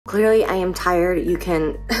Clearly I am tired. You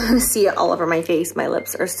can see it all over my face. My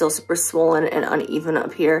lips are still super swollen and uneven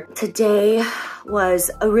up here. Today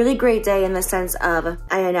was a really great day in the sense of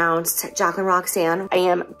I announced Jaclynroxanne. I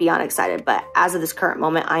am beyond excited, but as of this current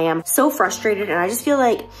moment, I am so frustrated, and I just feel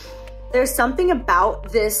like there's something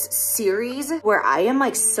about this series where I am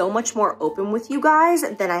like so much more open with you guys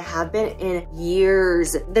than I have been in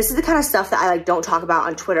years. This is the kind of stuff that I like don't talk about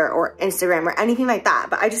on Twitter or Instagram or anything like that,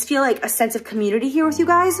 but I just feel like a sense of community here with you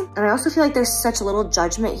guys. And I also feel like there's such a little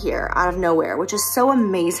judgment here out of nowhere, which is so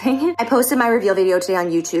amazing. I posted my reveal video today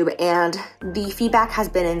on YouTube and the feedback has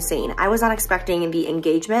been insane. I was not expecting the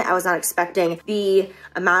engagement. I was not expecting the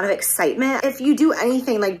amount of excitement. If you do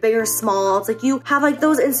anything like big or small, it's like you have like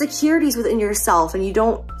those insecurities within yourself and you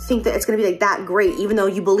don't think that it's gonna be like that great, even though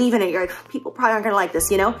you believe in it. You're like, people probably aren't gonna like this,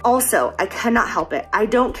 you know? Also, I cannot help it. I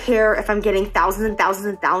don't care if I'm getting thousands and thousands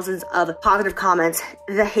and thousands of positive comments.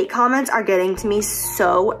 The hate comments are getting to me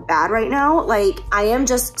so bad right now. Like, I am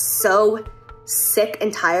just so sick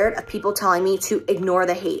and tired of people telling me to ignore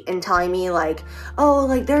the hate and telling me like, oh,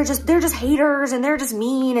 like they're just haters and they're just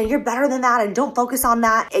mean and you're better than that and don't focus on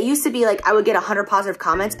that. It used to be like I would get 100 positive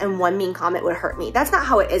comments and one mean comment would hurt me. That's not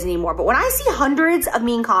how it is anymore. But when I see hundreds of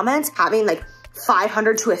mean comments having like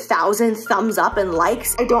 500 to 1,000 thumbs up and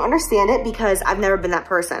likes, I don't understand it because I've never been that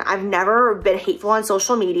person. I've never been hateful on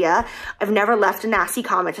social media. I've never left a nasty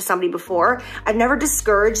comment to somebody before. I've never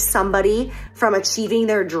discouraged somebody from achieving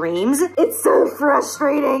their dreams. It's so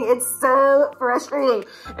frustrating. It's so frustrating.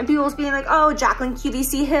 And people's being like, oh, Jaclyn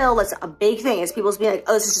QVC Hill, that's a big thing. It's people's being like,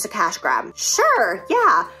 oh, this is just a cash grab. Sure,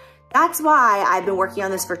 yeah. That's why I've been working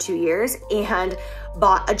on this for 2 years and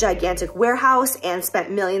bought a gigantic warehouse and spent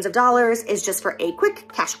millions of dollars is just for a quick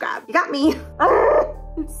cash grab. You got me.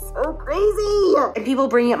 It's so crazy. And people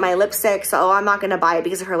bringing up my lipstick, so oh, I'm not gonna buy it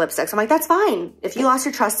because of her lipsticks. I'm like, that's fine. If you lost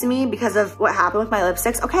your trust in me because of what happened with my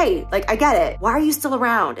lipsticks, okay, like I get it. Why are you still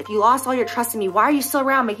around? If you lost all your trust in me, why are you still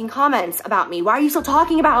around making comments about me? Why are you still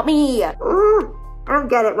talking about me? I don't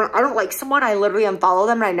get it. When I don't like someone, I literally unfollow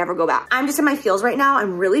them and I never go back. I'm just in my feels right now.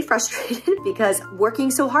 I'm really frustrated because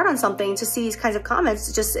working so hard on something to see these kinds of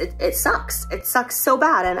comments, it sucks. It sucks so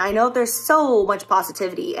bad. And I know there's so much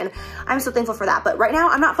positivity and I'm so thankful for that. But right now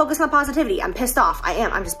I'm not focused on positivity. I'm pissed off.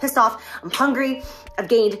 I'm just pissed off. I'm hungry. I've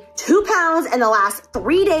gained 2 pounds in the last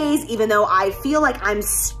 3 days, even though I feel like I'm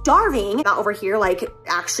starving. Not over here, like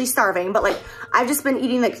actually starving, but like I've just been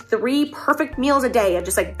eating like 3 perfect meals a day of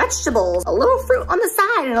just like vegetables, a little fruit on the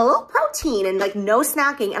side and a little protein and like no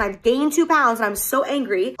snacking. And I've gained 2 pounds and I'm so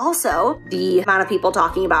angry. Also, the amount of people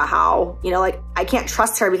talking about how, you know, like I can't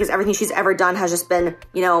trust her because everything she's ever done has just been,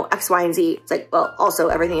 you know, X, Y, and Z. It's like, well, also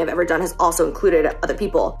everything I've ever done has also included other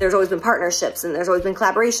people. There's always been partnerships and there's always been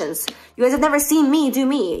collaborations. You guys have never seen me do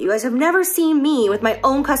me. You guys have never seen me with my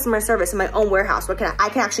own customer service in my own warehouse. I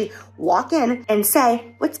can actually walk in and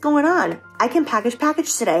say, what's going on? I can package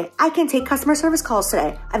today. I can take customer service calls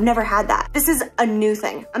today. I've never had that. This is a new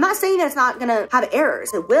thing. I'm not saying that it's not gonna have errors.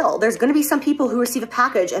 It will. There's gonna be some people who receive a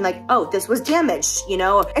package and like, oh, this was damaged, you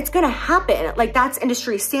know? It's gonna happen. Like that's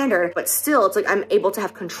industry standard, but still it's like I'm able to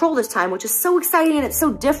have control this time, which is so exciting and it's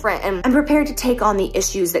so different. And I'm prepared to take on the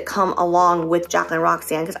issues that come along with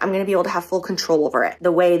Jaclynroxanne because I'm gonna be able to have full control over it.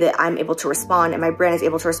 The way that I'm able to respond and my brand is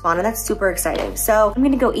able to respond, and that's super exciting. So I'm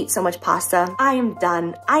gonna go eat so much pasta. I am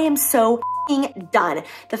done. I am so done.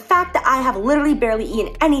 The fact that I have literally barely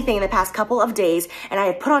eaten anything in the past couple of days and I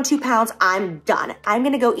have put on 2 pounds, I'm done. I'm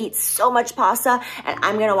gonna go eat so much pasta and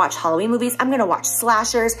I'm gonna watch Halloween movies. I'm gonna watch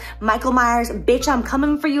slashers, Michael Myers, bitch, I'm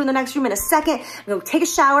coming for you in the next room in a second. I'm gonna take a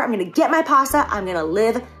shower. I'm gonna get my pasta. I'm gonna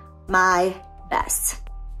live my best.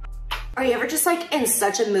 Are you ever just like in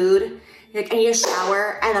such a mood? Like I need a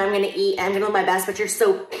shower and then I'm gonna eat and I'm gonna live my best, but you're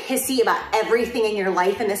so pissy about everything in your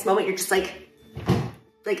life in this moment. You're just like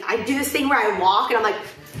I do this thing where I walk and I'm like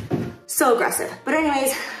so aggressive. But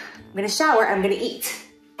anyways, I'm gonna shower, I'm gonna eat.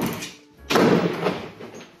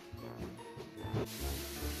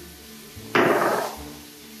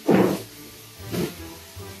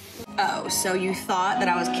 Oh, so you thought that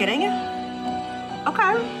I was kidding?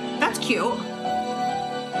 Okay, that's cute.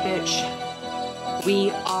 Bitch,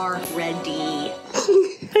 we are ready.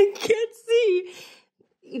 I can't see.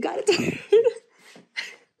 You got it.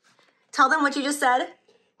 Tell them what you just said.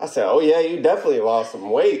 I said, oh yeah, you definitely lost some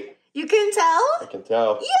weight. You can tell? I can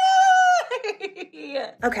tell. Yay!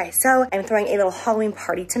 Okay, so I'm throwing a little Halloween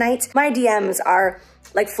party tonight. My DMs are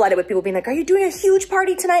like flooded with people being like, are you doing a huge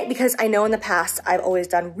party tonight? Because I know in the past, I've always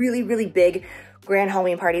done really, really big grand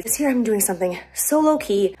Halloween parties. This year I'm doing something so low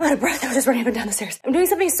key. I'm out of breath, I was just running up and down the stairs. I'm doing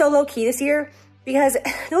something so low key this year because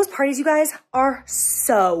those parties, you guys, are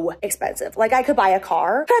so expensive. Like I could buy a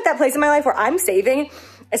car. I'm at that place in my life where I'm saving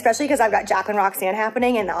especially because I've got Jaclynroxanne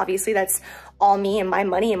happening, and obviously that's all me and my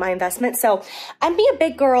money and my investment. So I'm being a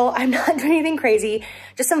big girl. I'm not doing anything crazy.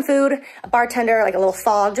 Just some food, a bartender, like a little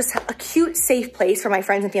fog, just a cute, safe place for my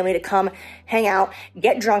friends and family to come, hang out,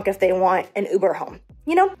 get drunk if they want, and Uber home,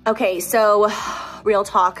 you know? Okay, so real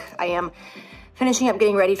talk, I am finishing up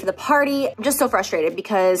getting ready for the party. I'm just so frustrated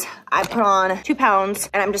because I put on 2 pounds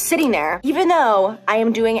and I'm just sitting there, even though I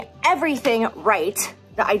am doing everything right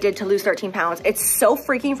that I did to lose 13 pounds. It's so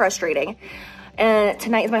freaking frustrating. And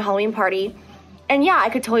tonight is my Halloween party. And yeah, I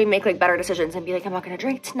could totally make like better decisions and be like, I'm not gonna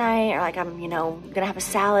drink tonight, or like I'm, you know, gonna have a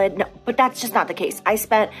salad. No, but that's just not the case. I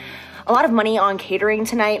spent a lot of money on catering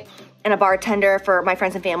tonight and a bartender for my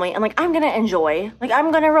friends and family. And like, I'm gonna enjoy, like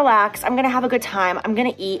I'm gonna relax, I'm gonna have a good time, I'm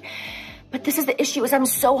gonna eat. But this is the issue, is I'm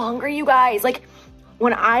so hungry, you guys. Like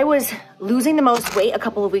when I was losing the most weight a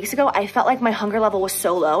couple of weeks ago, I felt like my hunger level was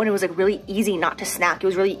so low and it was like really easy not to snack. It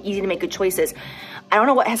was really easy to make good choices. I don't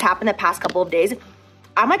know what has happened the past couple of days.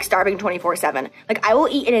 I'm like starving 24/7. Like I will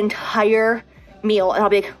eat an entire meal and I'll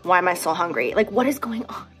be like, why am I so hungry? Like what is going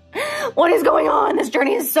on? What is going on? This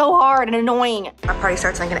journey is so hard and annoying. Our party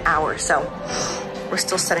starts in like an hour, so we're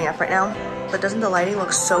still setting up right now. But doesn't the lighting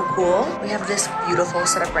look so cool? We have this beautiful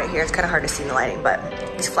setup right here. It's kind of hard to see in the lighting, but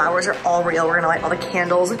these flowers are all real. We're gonna light all the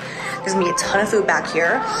candles. There's gonna be a ton of food back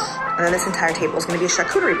here. And then this entire table is gonna be a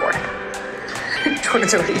charcuterie board.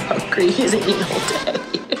 Jordan's already hungry. He hasn't eaten all day.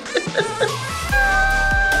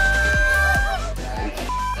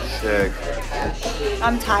 Sick.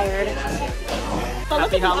 I'm tired. But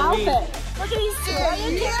look at the outfit. Look at these two.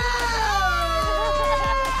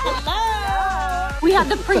 Hello. We have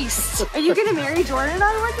the priest. Are you gonna marry Jordan and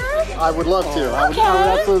I, Ricker? I would love to. I would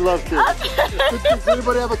absolutely love to. Okay. Does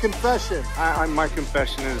anybody have a confession? My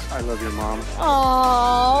confession is I love your mom.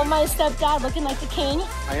 Oh, my stepdad looking like the king.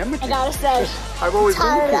 I am the king. I gotta say, I've always been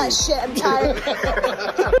tired of the that shit. I'm tired.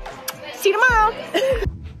 See you tomorrow.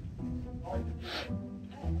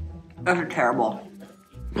 Those are terrible.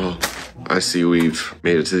 Well, I see we've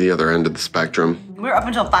made it to the other end of the spectrum. We were up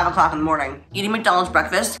until 5 o'clock in the morning eating McDonald's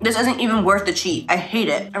breakfast. This isn't even worth the cheat. I hate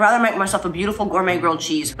it. I'd rather make myself a beautiful gourmet grilled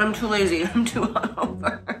cheese, but I'm too lazy. I'm too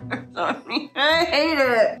hungover. I hate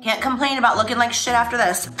it. Can't complain about looking like shit after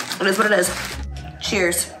this. It is what it is.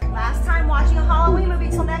 Cheers. Last time watching a Halloween movie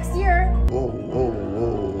till next year. Whoa, whoa,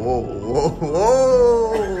 whoa, whoa,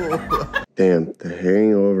 whoa, whoa. Damn, the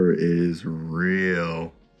hangover is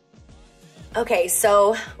real. Okay,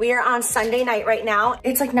 so we are on Sunday night right now.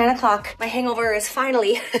 It's like 9 o'clock. My hangover is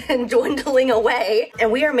finally dwindling away.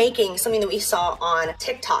 And we are making something that we saw on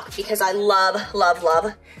TikTok because I love, love,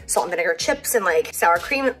 love salt and vinegar chips and like sour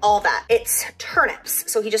cream and all that. It's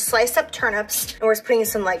turnips. So he just sliced up turnips and we're just putting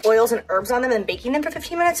some like oils and herbs on them and baking them for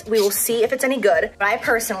 15 minutes. We will see if it's any good. But I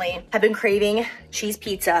personally have been craving cheese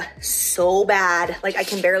pizza so bad. Like I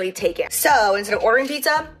can barely take it. So instead of ordering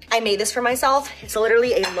pizza, I made this for myself. It's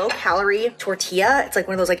literally a low calorie tortilla. It's like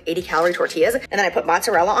one of those like 80 calorie tortillas. And then I put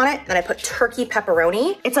mozzarella on it. And then I put turkey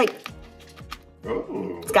pepperoni. It's like,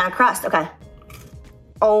 it's got a crust, okay.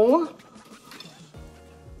 Oh.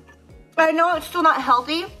 I know it's still not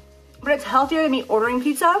healthy, but it's healthier than me ordering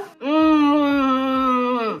pizza.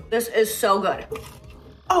 Mmm, this is so good.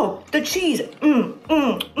 Oh, the cheese.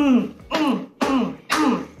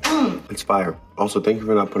 It's fire. Also, thank you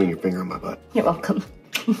for not putting your finger on my butt. You're welcome.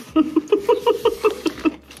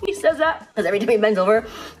 He says that because every time he bends over,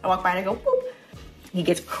 I walk by and I go, whoop. He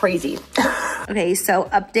gets crazy. Okay, so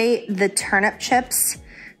update, the turnip chips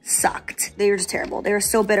sucked. They were just terrible. They were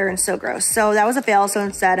so bitter and so gross. So that was a fail. So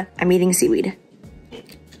instead, I'm eating seaweed.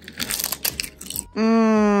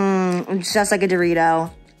 Mmm, just like a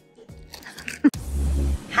Dorito.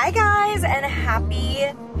 Hi guys, and happy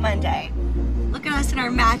Monday. Look at us in our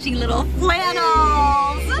matching little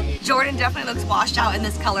flannels. Jordan definitely looks washed out in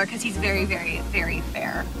this color because he's very, very, very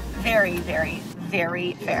fair. Very, very,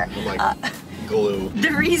 very fair. Glue.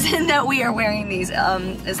 The reason that we are wearing these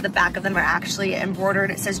is the back of them are actually embroidered.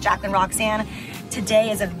 It says Jaclynroxanne.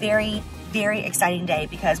 Today is a very, very exciting day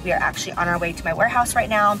because we are actually on our way to my warehouse right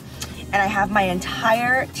now. And I have my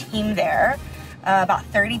entire team there, about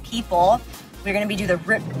 30 people. We're gonna be doing the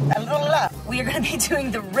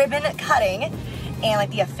ribbon cutting and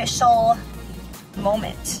like the official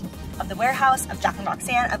moment of the warehouse of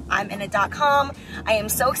Jaclynroxanne of I'mInIt.com. I am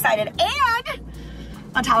so excited, and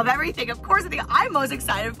on top of everything, of course, the thing I'm most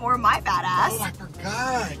excited for, my badass. Oh, I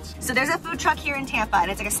forgot. So there's a food truck here in Tampa,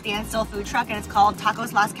 and it's like a standstill food truck, and it's called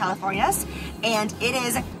Tacos Las Californias, and it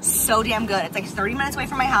is so damn good. It's like 30 minutes away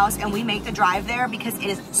from my house, and we make the drive there because it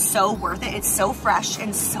is so worth it. It's so fresh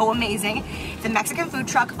and so amazing. It's a Mexican food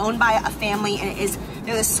truck owned by a family, and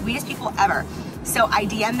they're the sweetest people ever. So I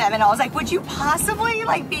DM'd them and I was like, would you possibly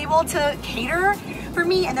like be able to cater for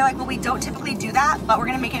me? And they're like, well, we don't typically do that, but we're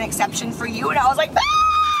gonna make an exception for you. And I was like,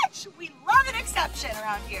 bitch, we love an exception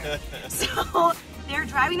around here. So they're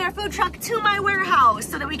driving their food truck to my warehouse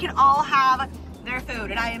so that we can all have their food,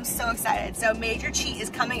 and I am so excited. So Major Cheat is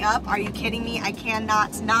coming up. Are you kidding me? I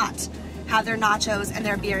cannot not have their nachos and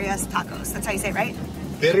their birria tacos. That's how you say it, right?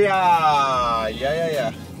 Birria.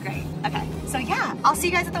 Yeah. Great. Okay. So yeah, I'll see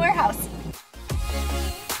you guys at the warehouse.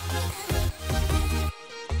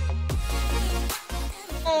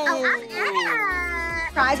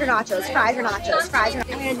 Fries or nachos? Fries or nachos? Fries or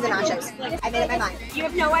nachos? I'm gonna do the nachos. I made up my mind. You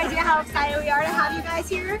have no idea how excited we are to have you guys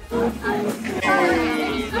here.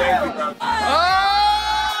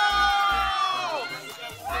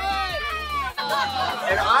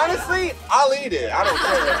 And honestly, I'll eat it. I don't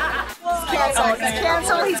care.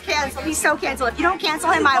 He's canceled. He's so canceled. If you don't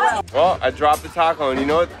cancel him, I will. Well, I dropped the taco, and you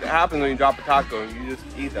know what happens when you drop a taco? You just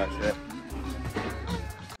eat that shit.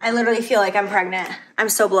 I literally feel like I'm pregnant. I'm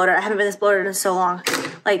so bloated. I haven't been this bloated in so long.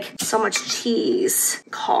 Like, so much cheese,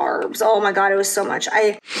 carbs. Oh my God, it was so much.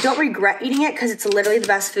 I don't regret eating it because it's literally the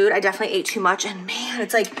best food. I definitely ate too much. And man,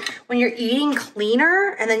 it's like when you're eating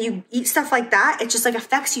cleaner and then you eat stuff like that, it just like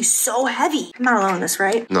affects you so heavy. I'm not alone in this,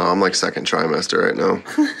 right? No, I'm like second trimester right now.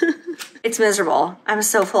 It's miserable. I'm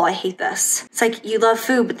so full. I hate this. It's like you love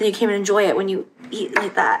food, but then you can't even enjoy it when you eat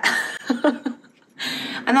like that.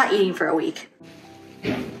 I'm not eating for a week.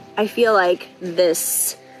 I feel like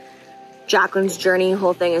this Jaclyn's journey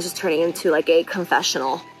whole thing is just turning into like a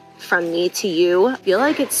confessional from me to you. I feel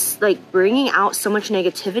like it's like bringing out so much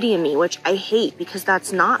negativity in me, which I hate because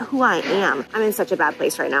that's not who I am. I'm in such a bad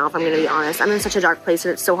place right now, if I'm gonna be honest. I'm in such a dark place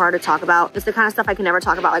and it's so hard to talk about. It's the kind of stuff I can never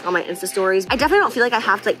talk about like on my Insta stories. I definitely don't feel like I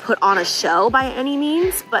have to like put on a show by any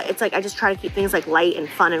means, but it's like I just try to keep things like light and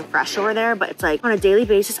fun and fresh over there. But it's like on a daily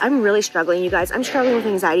basis, I'm really struggling, you guys. I'm struggling with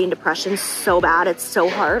anxiety and depression so bad. It's so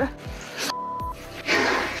hard.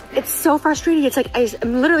 It's so frustrating. It's like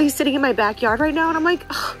I'm literally sitting in my backyard right now and I'm like,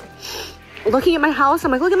 ugh, looking at my house.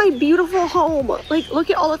 I'm like, look at my beautiful home. Like, look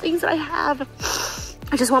at all the things that I have.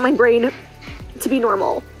 I just want my brain to be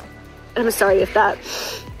normal. And I'm sorry if that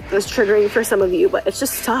was triggering for some of you, but it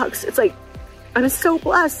just sucks. It's like, I'm so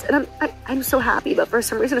blessed and I'm so happy, but for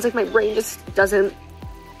some reason, it's like my brain just doesn't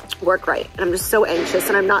work right. And I'm just so anxious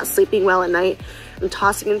and I'm not sleeping well at night. I'm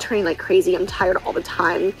tossing and turning like crazy. I'm tired all the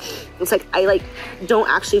time. It's like I like don't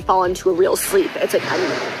actually fall into a real sleep. It's like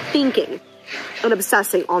I'm thinking and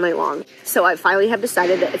obsessing all night long. So I finally have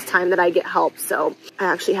decided that it's time that I get help. So I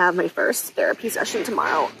actually have my first therapy session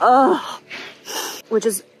tomorrow. Ugh. Which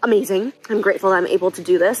is amazing. I'm grateful that I'm able to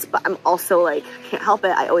do this, but I'm also like, can't help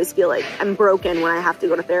it. I always feel like I'm broken when I have to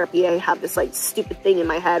go to therapy. I have this like stupid thing in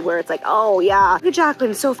my head where it's like, oh yeah, look at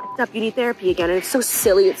Jaclyn, so f***ed up, you need therapy again. And it's so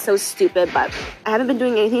silly, it's so stupid, but I haven't been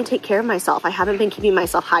doing anything to take care of myself. I haven't been keeping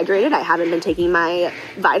myself hydrated. I haven't been taking my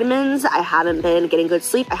vitamins. I haven't been getting good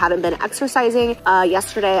sleep. I haven't been exercising.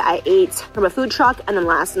 Yesterday I ate from a food truck, and then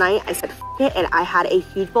last night I said f it, and I had a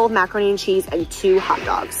huge bowl of macaroni and cheese and 2 hot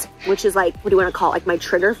dogs, which is like, what do you want to call it? Like my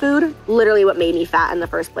trigger food. Literally what made me fat in the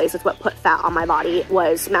first place. It's what put fat on my body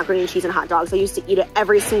was macaroni and cheese and hot dogs. I used to eat it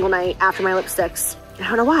every single night after my lipsticks. I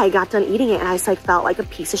don't know why I got done eating it and I just like felt like a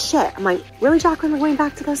piece of shit. I'm like, really, Jaclyn, we're going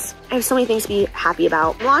back to this? I have so many things to be happy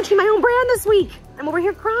about. I'm launching my own brand this week. I'm over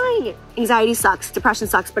here crying. Anxiety sucks, depression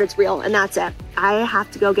sucks, but it's real, and that's it. I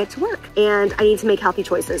have to go get to work and I need to make healthy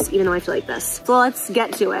choices, even though I feel like this. So let's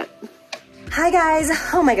get to it. Hi guys.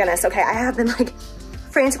 Oh my goodness. Okay, I have been like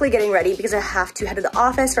frantically getting ready because I have to head to the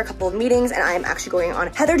office for a couple of meetings, and I am actually going on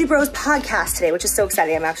Heather Dubrow's podcast today, which is so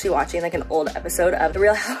exciting. I'm actually watching like an old episode of The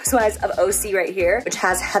Real Housewives of OC right here, which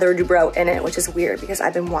has Heather Dubrow in it, which is weird because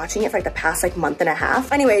I've been watching it for like the past like month and a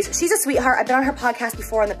half. Anyways, she's a sweetheart. I've been on her podcast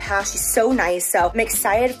before in the past. She's so nice, so I'm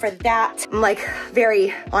excited for that. I'm like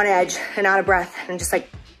very on edge and out of breath and just like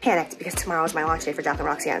panicked because tomorrow is my launch day for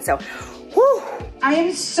Jaclynroxanne, so whew. I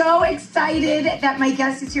am so excited that my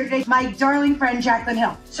guest is here today, my darling friend,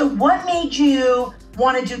 Jaclynhill. So what made you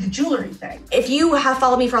want to do the jewelry thing? If you have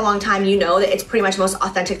followed me for a long time, you know that it's pretty much the most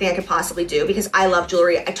authentic thing I could possibly do because I love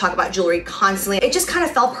jewelry. I talk about jewelry constantly. It just kind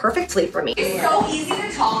of fell perfectly for me. It's so easy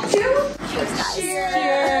to talk to. Cheers, guys.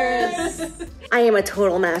 Cheers. I am a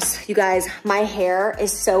total mess. You guys, my hair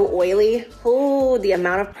is so oily. Oh, the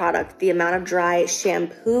amount of product, the amount of dry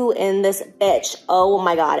shampoo in this bitch. Oh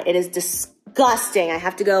my God, it is disgusting. disgusting. I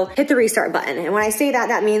have to go hit the restart button. And when I say that,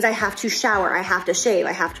 that means I have to shower, I have to shave,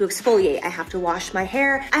 I have to exfoliate, I have to wash my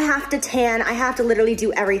hair, I have to tan, I have to literally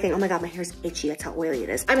do everything. Oh my God, my hair's itchy. That's how oily it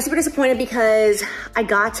is. I'm super disappointed because I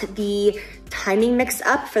got the timing mixed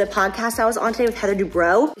up for the podcast I was on today with Heather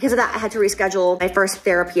Dubrow. Because of that, I had to reschedule my first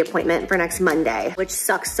therapy appointment for next Monday, which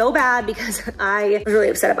sucks so bad because I was really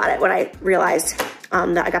upset about it when I realized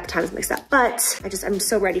that I got the times mixed up. But I'm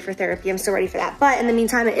so ready for therapy. I'm so ready for that. But in the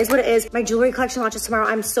meantime, it is what it is. My jewelry collection launches tomorrow.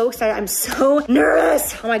 I'm so excited. I'm so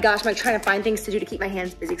nervous. Oh my gosh, I'm like trying to find things to do to keep my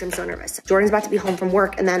hands busy because I'm so nervous. Jordan's about to be home from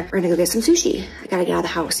work and then we're gonna go get some sushi. I gotta get out of the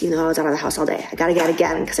house, even though I was out of the house all day. I gotta get out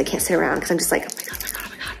again because I can't sit around because I'm just like, oh my God, oh my God, oh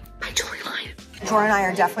my God, my jewelry line. Jordan and I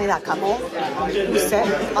are definitely that couple who sit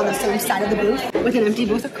on the same side of the booth with an empty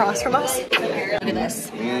booth across from us. Look at this.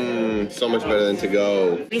 So much better than to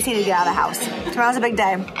go. We just need to get out of the house. Tomorrow's a big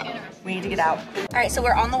day. We need to get out. All right, so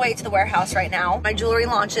we're on the way to the warehouse right now. My jewelry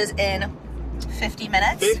launches in 50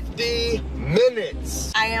 minutes. 50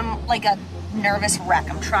 minutes. I am like a nervous wreck.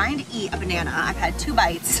 I'm trying to eat a banana. I've had 2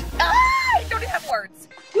 bites. Ah, I don't even have words.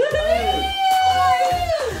 I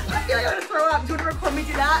feel like I'm gonna throw up. Do you want to record me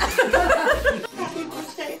do that?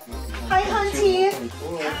 Hi, Hunty.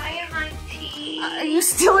 Hi, Hunty. Are you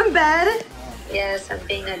still in bed? Yes, I'm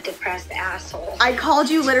being a depressed asshole. I called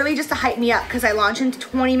you literally just to hype me up because I launch in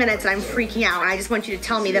 20 minutes and I'm freaking out. And I just want you to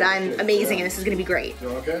tell me that I'm amazing and this is gonna be great. You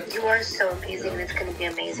okay? You are so amazing and it's gonna be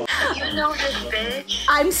amazing. You know this bitch?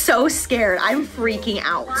 I'm so scared. I'm freaking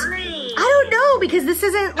out. Why? I don't know because this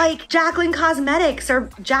isn't like Jaclyn Cosmetics or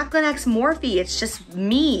Jaclyn X Morphe. It's just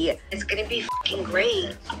me. It's gonna be fucking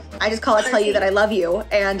great. I just called to tell you that I love you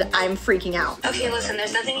and I'm freaking out. Okay, listen,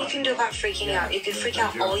 there's nothing you can do about freaking out. You can freak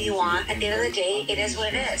out all you want. At the end of the day, it is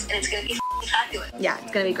what it is, and it's gonna be fabulous. Yeah,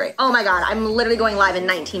 it's gonna be great. Oh my God, I'm literally going live in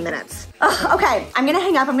 19 minutes. Ugh, okay, I'm gonna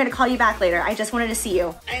hang up. I'm gonna call you back later. I just wanted to see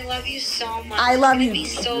you. I love you so much. I love you.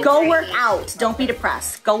 So Go great. work out. Don't be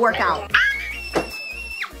depressed. Go work out.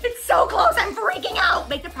 It's so close. I'm freaking out.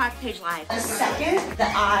 Make the product page live. The second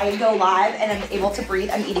that I go live and I'm able to breathe,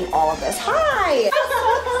 I'm eating all of this. Hi.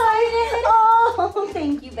 Oh,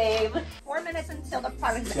 thank you, babe. 4 minutes until the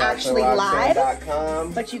product is actually live.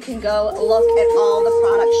 But you can go look at all the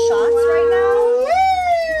product shots right now.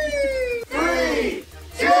 3,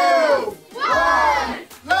 2, 1,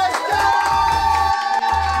 let's go!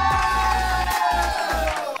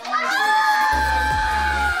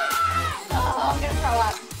 Oh, I'm gonna throw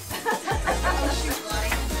up.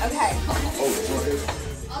 Okay.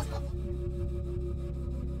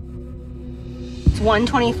 It's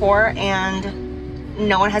 1:24 and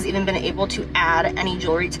no one has even been able to add any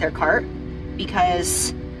jewelry to their cart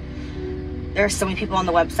because there's so many people on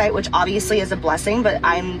the website, which obviously is a blessing, but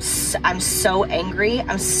I'm so angry.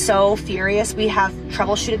 I'm so furious. We have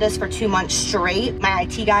troubleshooted this for 2 months straight. My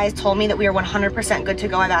IT guys told me that we are 100% good to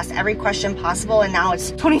go. I've asked every question possible and now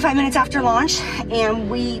it's 25 minutes after launch and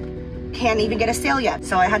we can't even get a sale yet.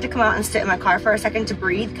 So I had to come out and sit in my car for a second to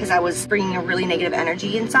breathe because I was bringing a really negative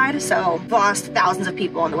energy inside. So we've lost thousands of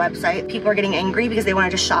people on the website. People are getting angry because they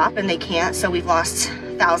wanted to shop and they can't. So we've lost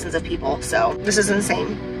thousands of people. So this is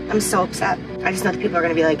insane. I'm so upset. I just know that people are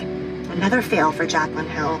gonna be like, another fail for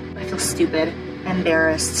Jaclynhill. I feel stupid,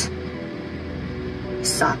 embarrassed. It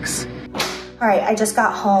sucks. All right, I just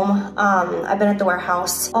got home. I've been at the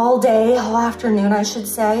warehouse all day, all afternoon, I should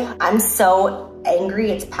say. I'm so angry,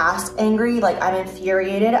 it's past angry, like I'm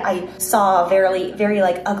infuriated. I saw a very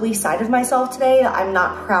like ugly side of myself today that I'm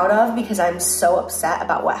not proud of because I'm so upset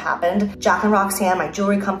about what happened. Jaclynroxanne, my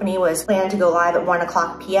jewelry company, was planned to go live at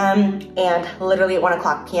 1:00 p.m. and literally at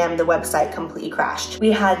 1:00 p.m. the website completely crashed.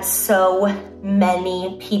 We had so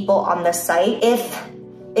many people on the site. If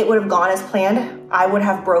it would have gone as planned, I would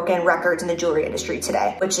have broken records in the jewelry industry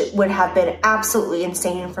today, which would have been absolutely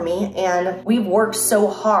insane for me. And we've worked so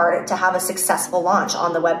hard to have a successful launch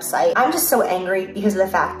on the website. I'm just so angry because of the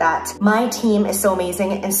fact that my team is so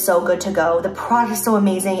amazing and so good to go. The product is so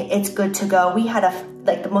amazing, it's good to go. We had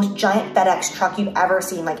like the most giant FedEx truck you've ever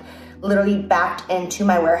seen, like literally backed into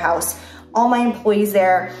my warehouse. All my employees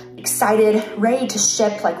there, excited, ready to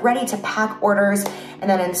ship, like ready to pack orders. And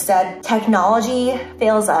then instead, technology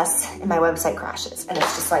fails us and my website crashes. And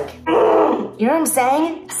it's just like, you know what I'm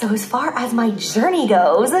saying? So as far as my journey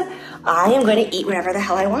goes, I am gonna eat whatever the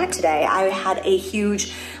hell I want today. I had a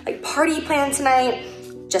huge like party planned tonight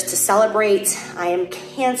just to celebrate. I am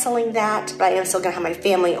canceling that, but I am still gonna have my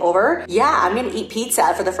family over. Yeah, I'm gonna eat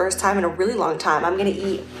pizza for the first time in a really long time. I'm gonna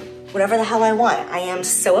eat whatever the hell I want. I am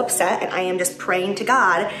so upset and I am just praying to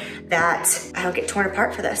God that I don't get torn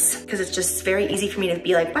apart for this because it's just very easy for me to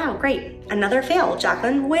be like, wow, great, another fail,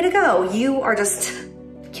 Jaclyn, way to go. You are just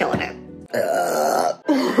killing it.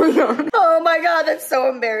 Oh my God, that's so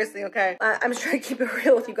embarrassing. Okay, I'm just trying to keep it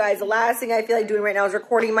real with you guys. The last thing I feel like doing right now is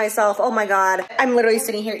recording myself. Oh my God, I'm literally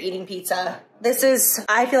sitting here eating pizza. This is,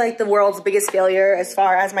 I feel like, the world's biggest failure as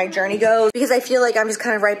far as my journey goes, because I feel like I'm just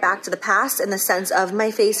kind of right back to the past in the sense of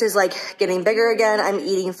my face is like getting bigger again. I'm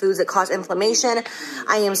eating foods that cause inflammation.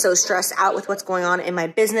 I am so stressed out with what's going on in my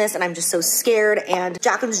business, and I'm just so scared. And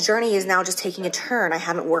Jaclyn's journey is now just taking a turn. I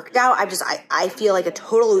haven't worked out. I feel like a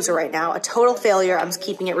total loser right now, a total failure. I'm just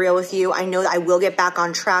keeping it real with you. I know that I will get back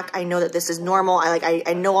on track. I know that this is normal.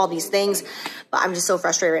 I know all these things, but I'm just so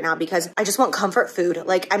frustrated right now because I just want comfort food.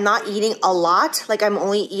 Like, I'm not eating a lot. Like, I'm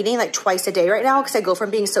only eating like twice a day right now because I go from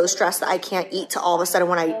being so stressed that I can't eat to all of a sudden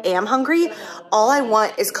when I am hungry, all I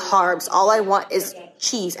want is carbs. All I want is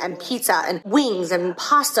cheese and pizza and wings and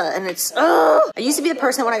pasta, and it's, ugh. I used to be the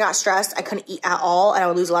person when I got stressed, I couldn't eat at all and I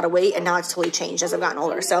would lose a lot of weight, and now it's totally changed as I've gotten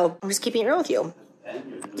older. So I'm just keeping it real with you.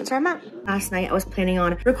 That's where I'm at. Last night I was planning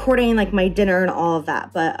on recording like my dinner and all of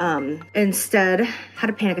that, but instead had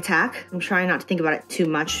a panic attack. I'm trying not to think about it too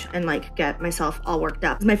much and like get myself all worked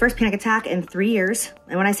up. It's my first panic attack in 3 years.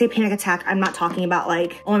 And when I say panic attack, I'm not talking about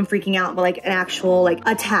like, oh, I'm freaking out, but like an actual like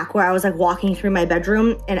attack where I was like walking through my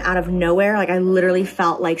bedroom and out of nowhere, like I literally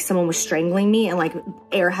felt like someone was strangling me and like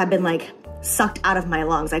air had been like sucked out of my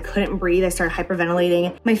lungs. I couldn't breathe. I started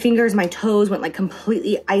hyperventilating. My fingers, my toes went like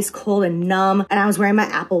completely ice cold and numb. And I was wearing my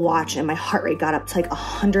Apple Watch and my heart rate got up to like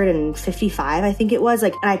 155, I think it was,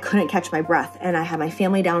 like, and I couldn't catch my breath. And I had my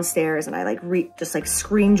family downstairs and I like just like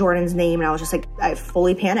screamed Jordan's name. And I was just like, I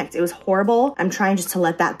fully panicked. It was horrible. I'm trying just to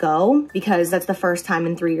let that go because that's the first time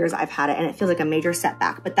in 3 years I've had it. And it feels like a major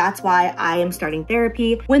setback, but that's why I am starting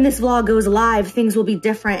therapy. When this vlog goes live, things will be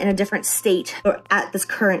different in a different state. But at this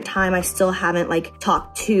current time, I still haven't like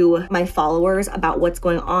talked to my followers about what's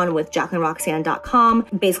going on with Jaclynroxanne.com.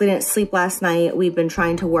 Basically didn't sleep last night. We've been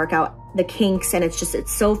trying to work out the kinks and it's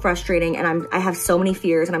so frustrating, and I have so many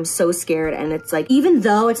fears and I'm so scared, and it's like, even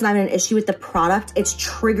though it's not an issue with the product, it's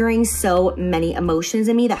triggering so many emotions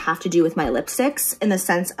in me that have to do with my lipsticks, in the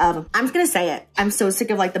sense of, I'm just gonna say it, I'm so sick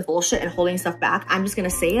of like the bullshit and holding stuff back. I'm just gonna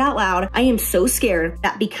say it out loud. I am so scared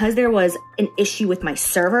that because there was an issue with my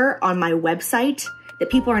server on my website, that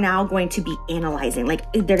people are now going to be analyzing,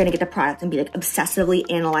 like they're gonna get the product and be like obsessively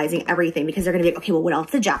analyzing everything, because they're gonna be like, okay, well, what else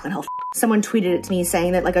did Jaclynhill? Someone tweeted it to me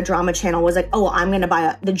saying that like a drama channel was like, oh, I'm gonna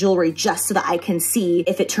buy the jewelry just so that I can see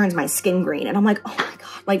if it turns my skin green. And I'm like, oh my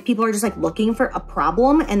God, like people are just like looking for a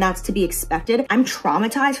problem, and that's to be expected. I'm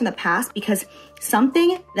traumatized from the past because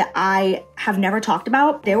something that I have never talked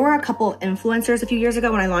about, there were a couple of influencers a few years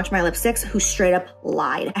ago when I launched my lipsticks who straight up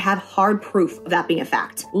lied. I have hard proof of that being a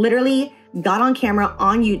fact. Literally got on camera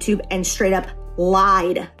on YouTube and straight up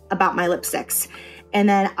lied about my lipsticks. And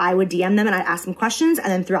then I would DM them and I'd ask them questions, and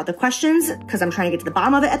then throughout the questions, because I'm trying to get to the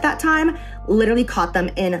bottom of it at that time, literally caught them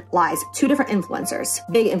in lies. 2 different influencers,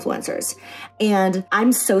 big influencers. And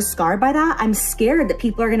I'm so scarred by that. I'm scared that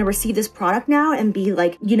people are gonna receive this product now and be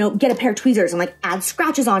like, you know, get a pair of tweezers and like add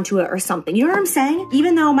scratches onto it or something. You know what I'm saying?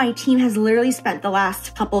 Even though my team has literally spent the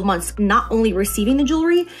last couple of months not only receiving the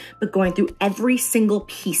jewelry, but going through every single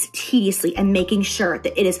piece tediously and making sure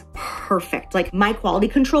that it is perfect. Like my quality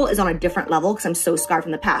control is on a different level because I'm so scarred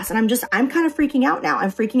from the past. And I'm kind of freaking out now.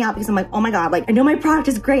 I'm freaking out because I'm like, oh my God, like I know my product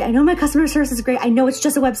is great. I know my customer service is great. I know it's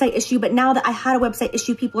just a website issue, but now that I had a website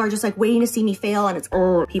issue, people are just like waiting to see me fail, and it's,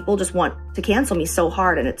 people just want to cancel me so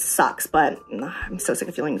hard, and it sucks, but I'm so sick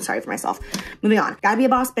of feeling sorry for myself. Moving on. Gotta be a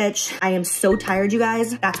boss bitch. I am so tired, you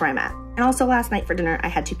guys. That's where I'm at. And also last night for dinner, I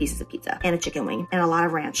had 2 pieces of pizza and a chicken wing and a lot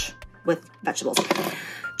of ranch with vegetables.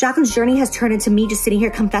 Jaclyn's journey has turned into me just sitting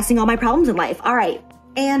here confessing all my problems in life. All right.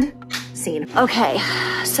 And scene. Okay,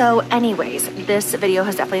 so anyways, this video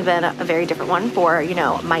has definitely been a very different one for, you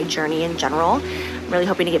know, my journey in general. I'm really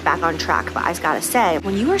hoping to get back on track, but I just gotta say,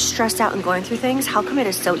 when you are stressed out and going through things, how come it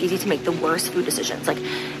is so easy to make the worst food decisions? Like,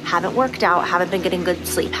 haven't worked out, haven't been getting good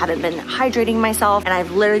sleep, haven't been hydrating myself, and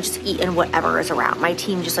I've literally just eaten whatever is around. My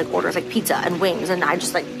team just like orders like pizza and wings, and I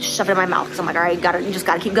just like shove it in my mouth because I'm like, all right, you just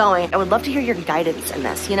gotta keep going. I would love to hear your guidance in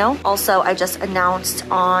this, you know? Also, I just announced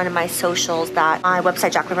on my socials that my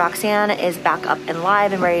website, Jaclynroxanne, is back up and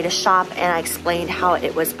live and ready to shop, and I explained how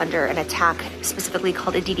it was under an attack, specifically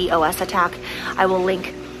called a DDOS attack. I will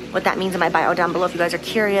link what that means in my bio down below if you guys are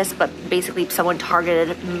curious, but basically someone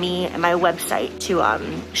targeted me and my website to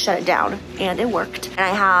shut it down, and it worked. And I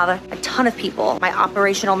have a ton of people, my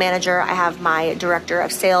operational manager, I have my director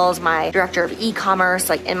of sales, my director of e-commerce,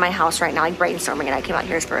 like in my house right now, like brainstorming, and I came out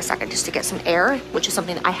here for a second just to get some air, which is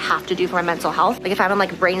something that I have to do for my mental health. Like if I'm in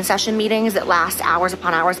like brain session meetings that last hours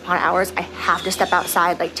upon hours upon hours, I have to step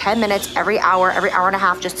outside like 10 minutes every hour and a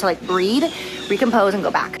half just to like breathe, recompose and go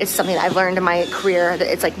back. It's something that I've learned in my career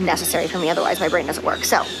that it's like necessary for me, otherwise my brain doesn't work.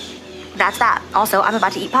 So that's that. Also, I'm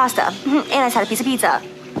about to eat pasta and I just had a piece of pizza.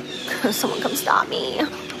 Someone come stop me.